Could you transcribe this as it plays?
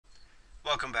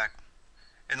Welcome back.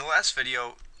 In the last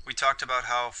video, we talked about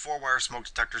how 4-wire smoke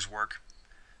detectors work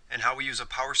and how we use a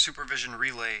power supervision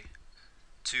relay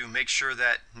to make sure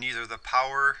that neither the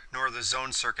power nor the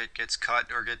zone circuit gets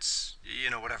cut or gets,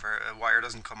 whatever, a wire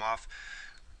doesn't come off.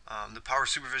 The power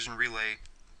supervision relay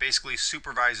basically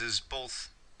supervises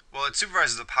both, well, it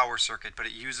supervises the power circuit, but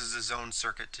it uses the zone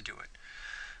circuit to do it.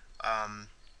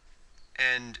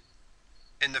 And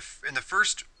in the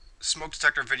first smoke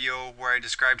detector video where I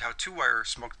described how 2-wire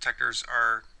smoke detectors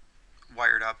are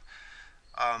wired up,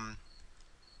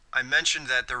 I mentioned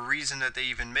that the reason that they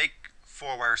even make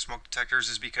 4-wire smoke detectors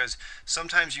is because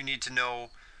sometimes you need to know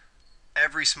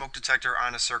every smoke detector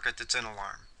on a circuit that's in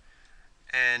alarm.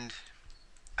 And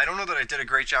I don't know that I did a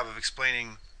great job of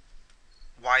explaining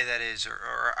why that is,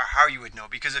 or how you would know,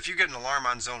 because if you get an alarm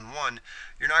on zone 1,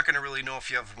 you're not going to really know if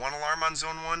you have one alarm on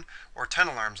zone 1 or 10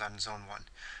 alarms on zone 1.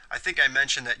 I think I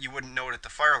mentioned that you wouldn't know it at the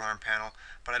fire alarm panel,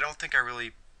 but I don't think I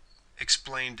really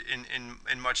explained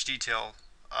in much detail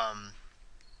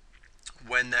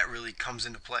when that really comes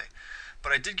into play.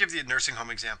 But I did give the nursing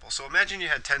home example. So imagine you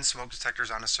had 10 smoke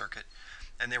detectors on a circuit,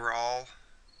 and they were all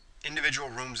individual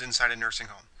rooms inside a nursing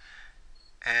home.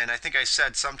 And I think I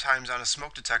said sometimes on a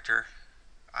smoke detector,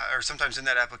 or sometimes in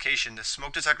that application, the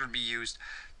smoke detector would be used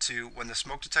to, when the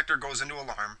smoke detector goes into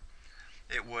alarm,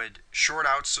 it would short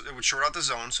out, so it would short out the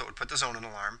zone, so it would put the zone in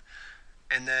alarm,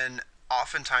 and then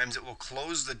oftentimes it will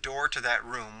close the door to that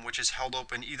room, which is held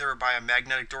open either by a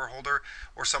magnetic door holder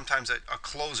or sometimes a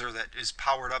closer that is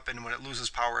powered up, and when it loses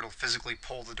power it'll physically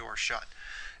pull the door shut.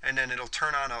 And then it'll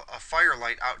turn on a fire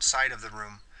light outside of the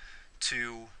room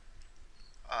to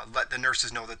let the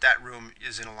nurses know that that room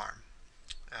is in alarm.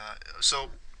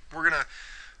 So we're gonna,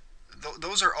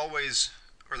 those are always,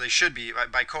 or they should be,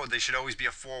 by code, they should always be a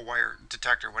 4-wire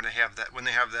detector when they have that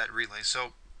relay.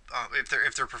 So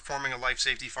if they're performing a life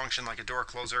safety function like a door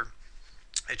closer,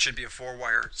 it should be a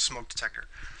 4-wire smoke detector.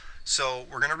 So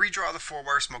we're going to redraw the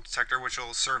 4-wire smoke detector, which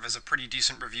will serve as a pretty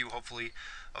decent review, hopefully,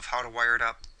 of how to wire it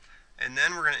up. And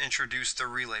then we're going to introduce the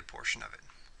relay portion of it.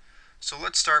 So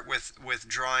let's start with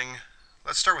wiring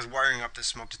up this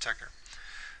smoke detector.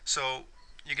 So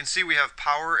you can see we have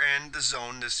power and the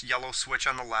zone, this yellow switch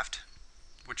on the left,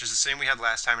 which is the same we had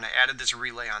last time, and I added this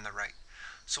relay on the right.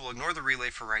 So we'll ignore the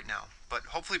relay for right now, but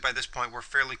hopefully by this point we're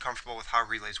fairly comfortable with how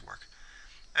relays work.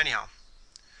 Anyhow,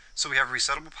 so we have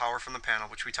resettable power from the panel,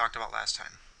 which we talked about last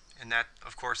time, and that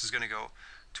of course is going to go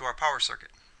to our power circuit.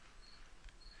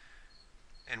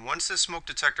 And once this smoke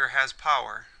detector has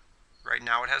power, right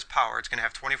now it has power, it's going to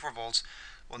have 24 volts,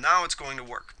 well now it's going to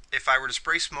work. If I were to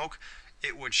spray smoke,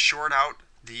 it would short out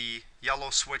the yellow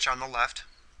switch on the left,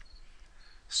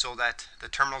 so that the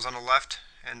terminals on the left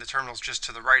and the terminals just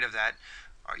to the right of that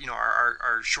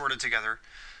are shorted together.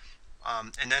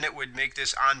 And then it would make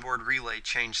this onboard relay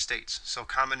change states. So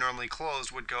common normally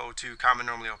closed would go to common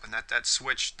normally open. That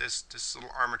switch, this little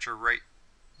armature right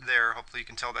there, hopefully you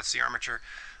can tell that's the armature,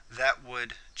 that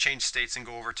would change states and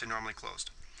go over to normally closed.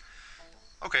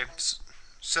 Okay,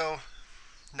 so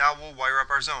now we'll wire up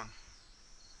our zone.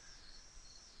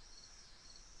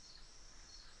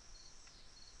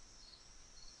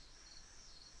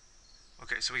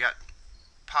 Okay, so we got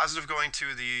positive going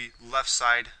to the left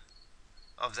side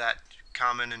of that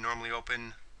common and normally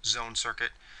open zone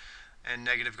circuit, and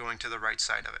negative going to the right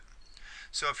side of it.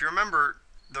 So if you remember,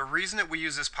 the reason that we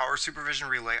use this power supervision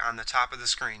relay on the top of the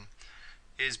screen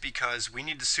is because we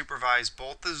need to supervise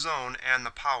both the zone and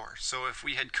the power. So if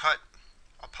we had cut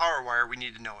a power wire, we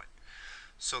need to know it.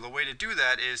 So the way to do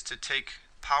that is to take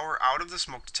power out of the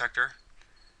smoke detector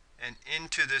and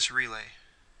into this relay.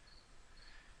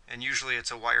 And usually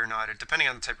it's a wire knotted, depending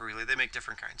on the type of relay, they make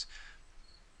different kinds.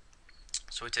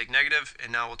 So we take negative,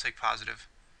 and now we'll take positive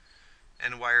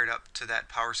and wire it up to that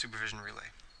power supervision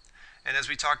relay. And as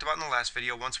we talked about in the last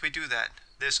video, once we do that,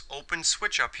 this open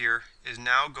switch up here is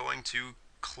now going to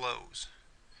close.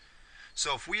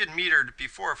 So if we had metered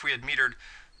before, if we had metered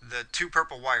the 2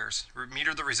 purple wires,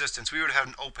 metered the resistance, we would have had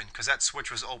an open because that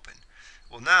switch was open.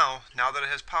 Well now that it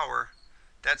has power,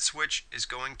 that switch is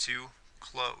going to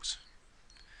close.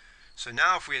 So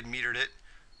now if we had metered it,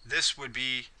 this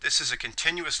is a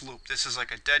continuous loop. This is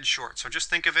like a dead short. So just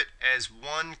think of it as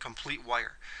one complete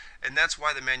wire. And that's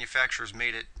why the manufacturers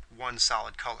made it one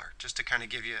solid color, just to kind of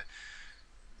give you,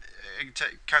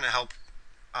 to kind of help,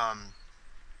 help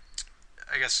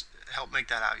make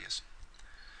that obvious.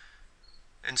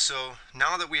 And so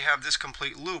now that we have this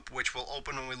complete loop, which will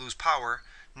open when we lose power,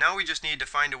 now we just need to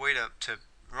find a way to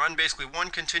run basically one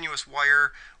continuous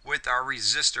wire with our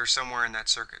resistor somewhere in that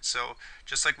circuit. So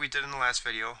just like we did in the last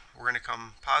video, we're going to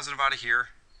come positive out of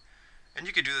here, And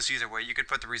you could do this either way. You could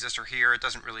put the resistor here. It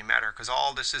doesn't really matter because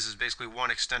all this is basically one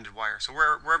extended wire. So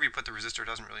wherever you put the resistor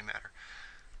doesn't really matter.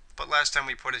 But last time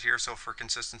we put it here, so for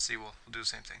consistency, we'll do the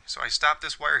same thing. So I stopped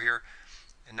this wire here,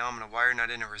 and now I'm going to wire nut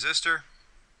in a resistor.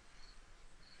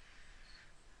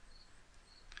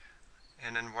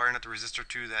 And then wire nut the resistor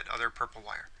to that other purple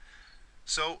wire.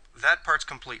 So that part's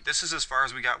complete. This is as far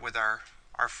as we got with our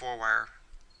 4-wire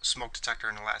smoke detector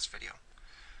in the last video.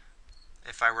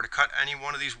 If I were to cut any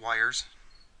one of these wires,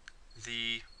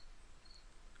 the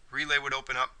relay would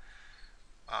open up.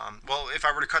 Well, if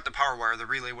I were to cut the power wire, the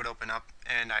relay would open up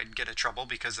and I'd get in trouble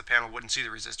because the panel wouldn't see the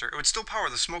resistor. It would still power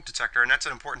the smoke detector, and that's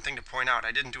an important thing to point out.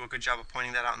 I didn't do a good job of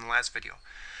pointing that out in the last video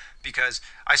because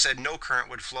I said no current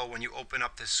would flow when you open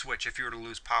up this switch if you were to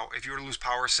lose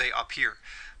power, say up here.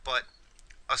 But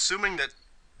assuming that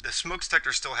the smoke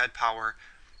detector still had power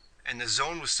and the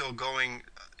zone was still going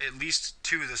at least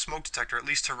to the smoke detector, at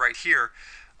least to right here,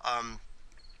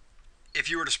 if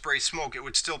you were to spray smoke, it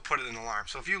would still put it in alarm.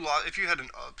 So if you had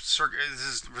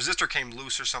this resistor came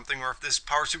loose or something, or if this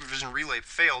power supervision relay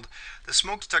failed, the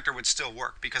smoke detector would still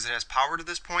work because it has power to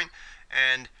this point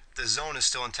and the zone is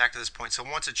still intact at this point. So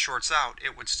once it shorts out,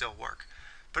 it would still work.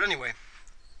 But anyway,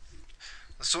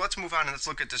 so let's move on and let's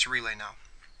look at this relay now.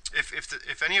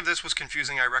 If any of this was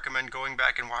confusing, I recommend going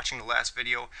back and watching the last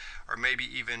video, or maybe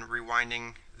even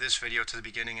rewinding this video to the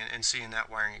beginning and seeing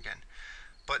that wiring again.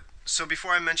 But so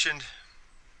before I mentioned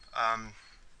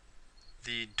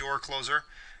the door closer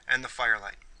and the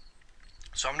firelight.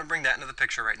 So I'm going to bring that into the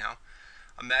picture right now.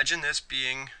 Imagine this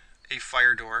being a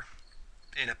fire door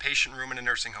in a patient room in a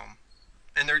nursing home.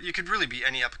 And there, you could really be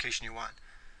any application you want.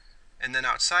 And then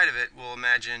outside of it, we'll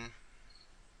imagine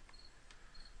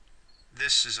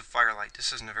this is a firelight.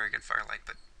 This isn't a very good firelight,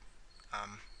 but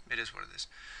it is what it is.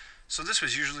 So this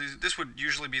would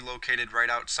usually be located right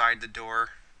outside the door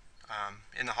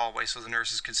in the hallway so the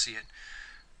nurses could see it.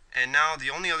 And now the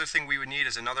only other thing we would need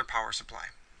is another power supply,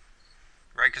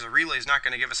 right? Because a relay is not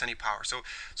going to give us any power. So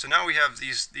now we have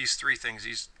these three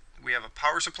things. We have a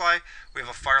power supply, we have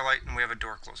a firelight, and we have a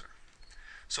door closer.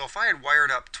 So if I had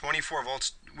wired up 24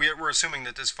 volts, we're assuming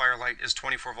that this firelight is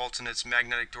 24 volts and its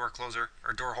magnetic door closer,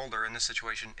 or door holder in this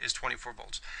situation, is 24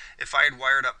 volts. If I had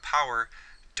wired up power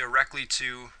directly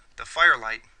to the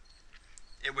firelight,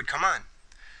 it would come on.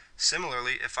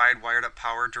 Similarly, if I had wired up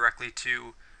power directly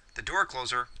to the door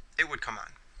closer, it would come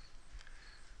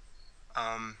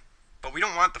on. But we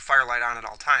don't want the firelight on at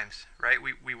all times, right?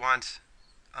 We only want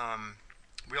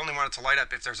it to light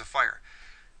up if there's a fire.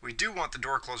 We do want the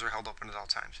door closer held open at all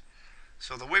times.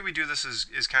 So the way we do this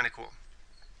is kind of cool.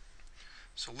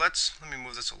 So let me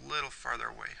move this a little farther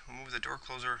away. We'll move the door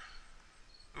closer.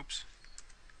 Oops.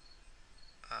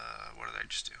 What did I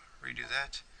just do? Redo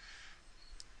that.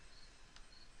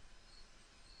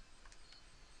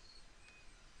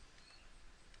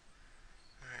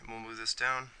 Alright, we'll move this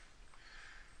down.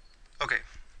 Okay,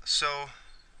 so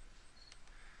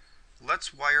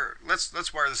let's wire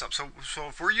this up. So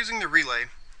if we're using the relay,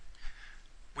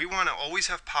 we want to always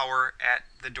have power at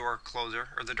the door closer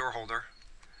or the door holder,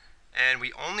 and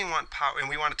we only want power, and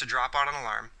we want it to drop out an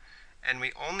alarm, and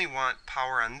we only want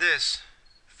power on this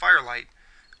firelight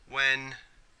when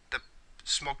the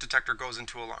smoke detector goes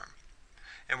into alarm.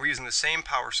 And we're using the same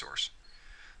power source.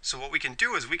 So what we can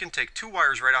do is we can take two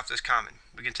wires right off this common.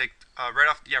 We can take right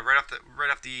off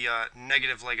the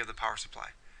negative leg of the power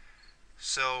supply.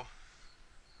 So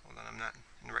hold on, I'm not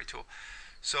in the right tool.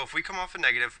 So if we come off a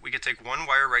negative, we could take one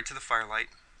wire right to the firelight,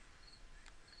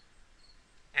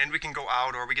 and we can go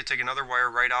out, or we could take another wire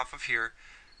right off of here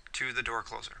to the door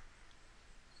closer.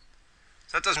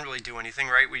 So that doesn't really do anything,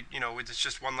 right? It's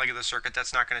just one leg of the circuit.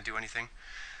 That's not going to do anything.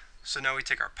 So now we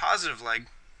take our positive leg,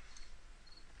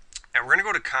 and we're going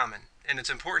to go to common. And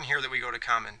it's important here that we go to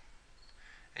common,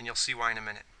 and you'll see why in a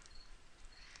minute.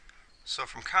 So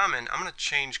from common, I'm going to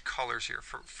change colors here.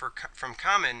 From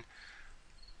common,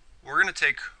 we're going to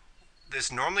take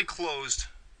this normally closed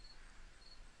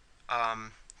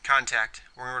contact.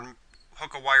 We're going to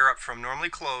hook a wire up from normally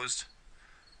closed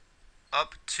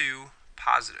up to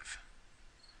positive.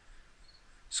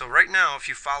 So right now, if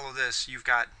you follow this, you've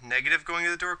got negative going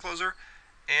to the door closer,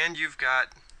 and you've got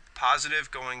positive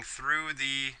going through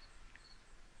the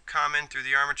common, through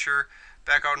the armature,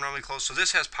 back out normally closed. So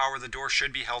this has power. The door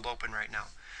should be held open right now.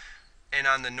 And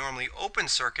on the normally open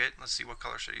circuit, let's see, what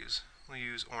color should I use? We'll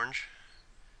use orange.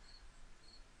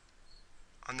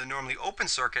 On the normally open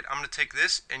circuit, I'm going to take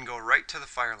this and go right to the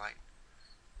firelight.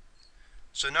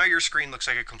 So now your screen looks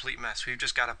like a complete mess. We've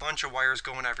just got a bunch of wires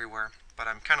going everywhere, but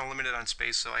I'm kind of limited on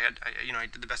space, so I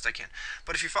did the best I can.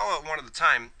 But if you follow it one at a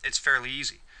time, it's fairly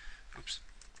easy. Oops.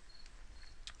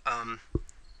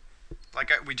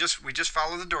 we just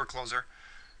followed the door closer.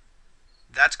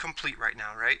 That's complete right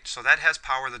now, right? So that has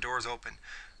power, the door is open.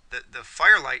 The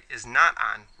firelight is not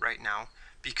on right now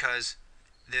because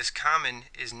this common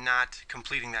is not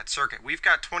completing that circuit. We've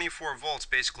got 24 volts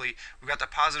basically. We've got the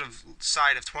positive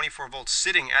side of 24 volts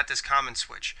sitting at this common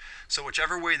switch. So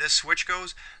whichever way this switch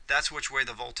goes, that's which way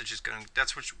the voltage is going.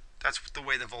 That's the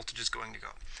way the voltage is going to go.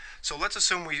 So let's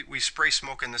assume we spray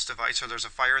smoke in this device, or there's a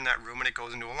fire in that room and it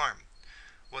goes into alarm.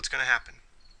 What's going to happen?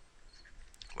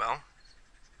 Well,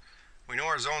 we know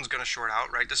our zone's going to short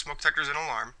out, right? The smoke detector is an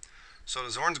alarm, so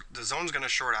the zone's going to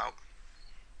short out,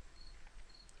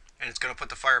 and it's going to put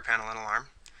the fire panel in alarm.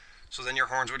 So then your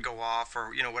horns would go off,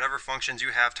 or whatever functions you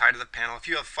have tied to the panel. If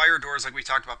you have fire doors like we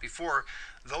talked about before,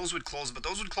 those would close, but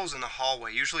those would close in the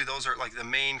hallway. Usually those are like the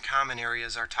main common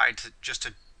areas are tied to just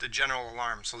to the general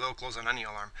alarm, so they'll close on any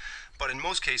alarm. But in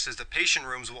most cases, the patient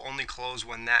rooms will only close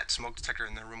when that smoke detector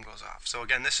in the room goes off. So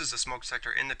again, this is the smoke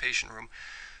detector in the patient room.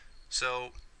 So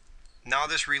now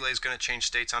this relay is going to change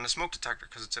states on the smoke detector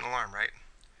because it's an alarm, right?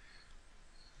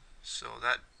 So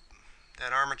that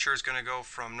armature is going to go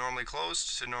from normally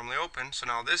closed to normally open. So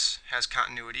now this has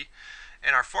continuity,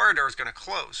 and our fire door is going to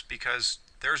close because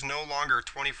there's no longer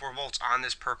 24 volts on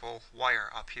this purple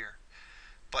wire up here.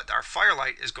 But our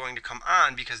firelight is going to come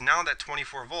on because now that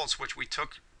 24 volts, which we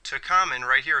took to common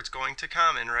right here, it's going to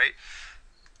common, right?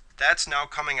 That's now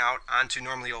coming out onto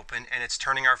normally open, and it's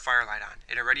turning our firelight on.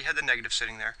 It already had the negative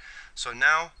sitting there, so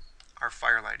now our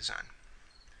firelight is on.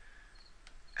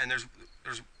 And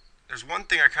there's one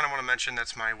thing I kind of want to mention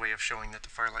that's my way of showing that the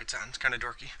firelight's on. It's kind of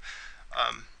dorky,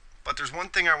 but there's one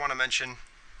thing I want to mention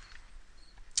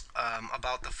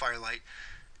about the firelight,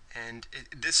 and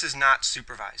this is not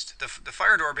supervised. The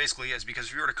fire door basically is, because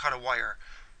if you were to cut a wire,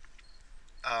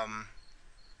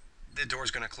 the door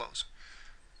is going to close.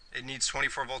 It needs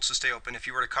 24 volts to stay open. If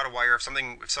you were to cut a wire, if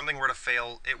something were to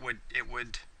fail, it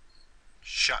would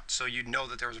shut, so you'd know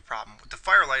that there was a problem. With the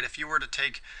firelight, if you were to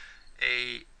take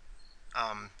a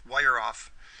wire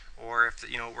off, or if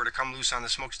it were to come loose on the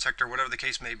smoke detector, whatever the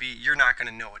case may be, you're not going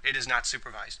to know it. It is not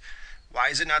supervised. Why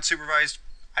is it not supervised?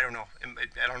 I don't know.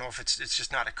 I don't know if it's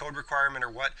just not a code requirement or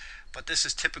what, but this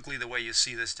is typically the way you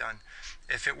see this done.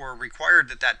 If it were required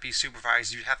that be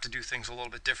supervised, you'd have to do things a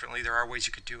little bit differently. There are ways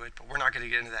you could do it, but we're not going to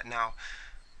get into that now.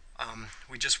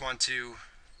 We just want to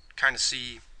kind of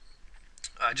see,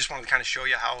 I just wanted to kind of show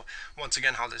you how, once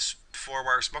again, how this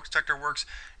 4-wire smoke detector works,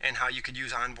 and how you could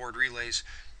use onboard relays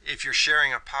if you're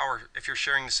sharing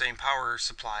the same power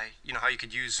supply. How you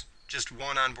could use just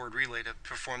one onboard relay to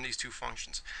perform these two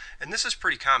functions. And this is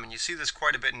pretty common. You see this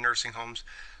quite a bit in nursing homes,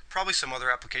 probably some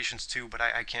other applications too, but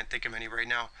I can't think of any right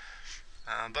now.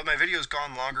 But my video's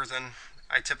gone longer than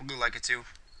I typically like it to.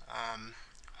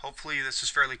 Hopefully this is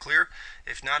fairly clear.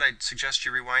 If not, I'd suggest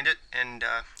you rewind it and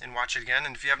watch it again.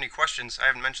 And if you have any questions, I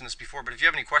haven't mentioned this before, but if you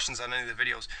have any questions on any of the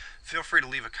videos, feel free to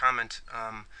leave a comment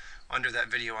under that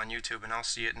video on YouTube, and I'll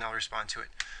see it and I'll respond to it.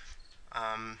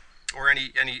 Or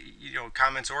any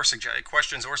comments or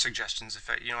questions or suggestions. If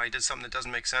I did something that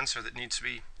doesn't make sense or that needs to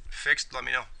be fixed, let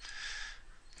me know.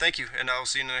 Thank you, and I'll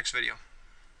see you in the next video.